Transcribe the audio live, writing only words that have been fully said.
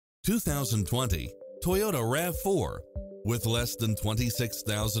2020 Toyota RAV4 with less than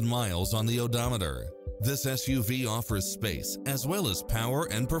 26,000 miles on the odometer. This SUV offers space as well as power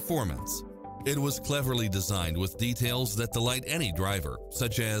and performance. It was cleverly designed with details that delight any driver,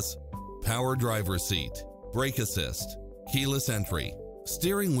 such as power driver seat, brake assist, keyless entry,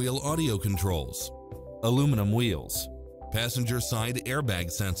 steering wheel audio controls, aluminum wheels, passenger side airbag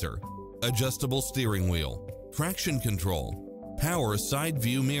sensor, adjustable steering wheel, traction control, power side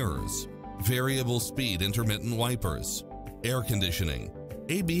view mirrors, variable speed intermittent wipers, air conditioning,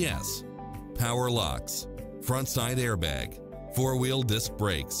 ABS, power locks, front side airbag, four-wheel disc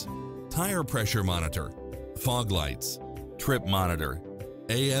brakes, tire pressure monitor, fog lights, trip monitor,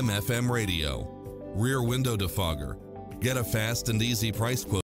 AM/FM radio, rear window defogger. Get a fast and easy price quote